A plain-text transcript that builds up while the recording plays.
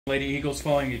Lady Eagles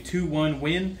following a 2-1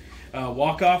 win,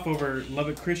 walk-off over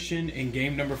Lubbock Christian in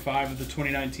game number 5 of the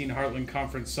 2019 Heartland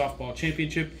Conference Softball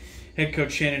Championship. Head coach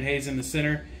Shanon Hays in the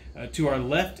center. To our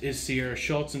left is Sierra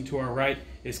Schultz, and to our right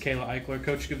is Kayla Eichler.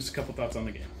 Coach, give us a couple thoughts on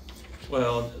the game.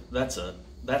 Well, that's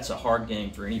a hard game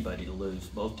for anybody to lose.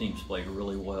 Both teams played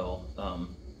really well.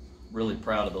 Really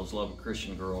proud of those Lubbock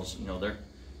Christian girls. You know,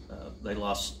 they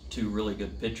lost 2 really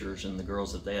good pitchers, and the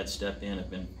girls that they had step in have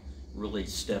been really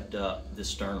stepped up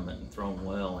this tournament and thrown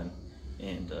well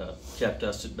and kept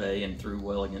us at bay and threw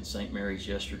well against St. Mary's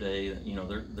yesterday. You know,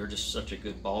 they're just such a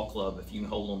good ball club. If you can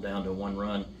hold them down to 1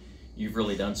 run, you've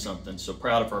really done something. So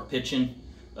proud of our pitching.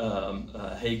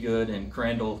 Haygood and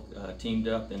Crandall teamed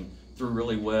up and threw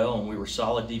really well, and we were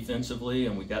solid defensively,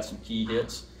 and we got some key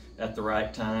hits at the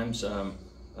right times.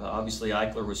 Obviously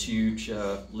Eichler was huge,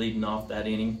 leading off that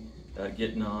inning,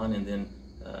 getting on, and then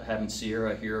having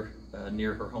Sierra here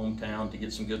near her hometown to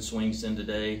get some good swings in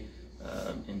today,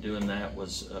 and doing that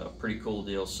was a pretty cool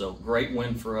deal. So great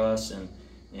win for us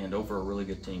and over a really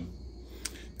good team.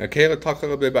 Now, Kayla, talk a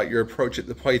little bit about your approach at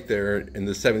the plate there in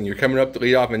the 7th. You're coming up to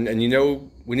lead off, and you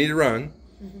know we need to run.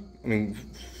 I mean,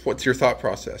 what's your thought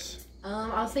process?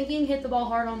 I was thinking hit the ball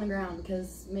hard on the ground,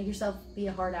 because make yourself be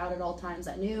a hard out at all times.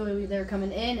 I knew they were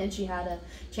coming in, and she had a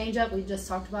change up. We just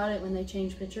talked about it when they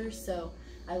changed pitchers, so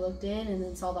I looked in and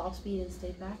then saw the off speed and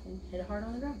stayed back and hit it hard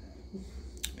on the ground.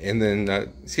 And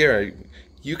then Sierra,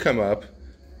 you come up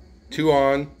 2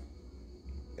 on,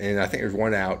 and I think there's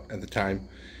 1 out at the time.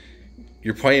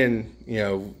 You're playing, you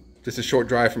know, just a short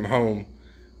drive from home.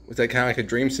 Was that kind of like a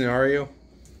dream scenario?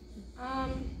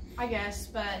 I guess,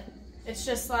 but it's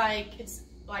just like, it's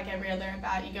like every other at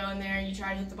bat. You go in there, you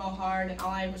try to hit the ball hard, and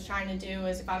all I was trying to do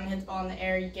is if I'm going to hit the ball in the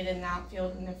air, you get it in the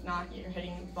outfield, and if not, you're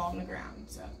hitting the ball on the ground.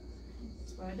 So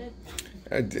that's what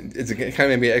I did. Is it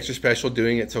kind of maybe extra special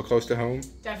doing it so close to home?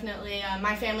 Definitely.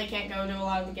 My family can't go to a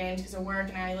lot of the games because of work,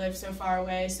 and I live so far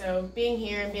away. So being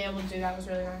here and being able to do that was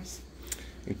really nice.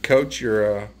 And Coach,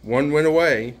 you're 1 win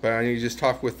away, but I need to just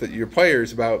talk with your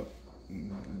players about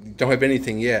don't have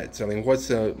anything yet. So, I mean, what's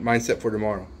the mindset for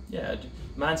tomorrow? Yeah,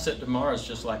 mindset tomorrow is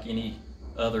just like any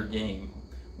other game.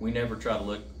 We never try to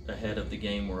look ahead of the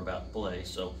game we're about to play.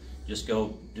 So just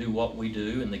go do what we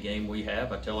do in the game we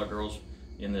have. I tell our girls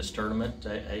in this tournament,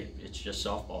 hey, it's just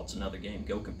softball. It's another game.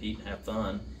 Go compete and have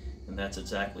fun. And that's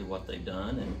exactly what they've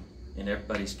done. And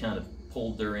everybody's kind of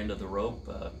pulled their end of the rope.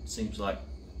 Seems like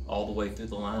all the way through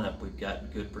the lineup we've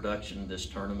got good production this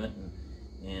tournament,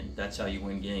 and that's how you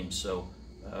win games. So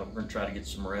we're going to try to get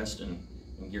some rest and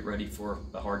get ready for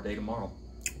a hard day tomorrow.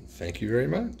 Thank you very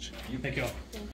much. Thank you all.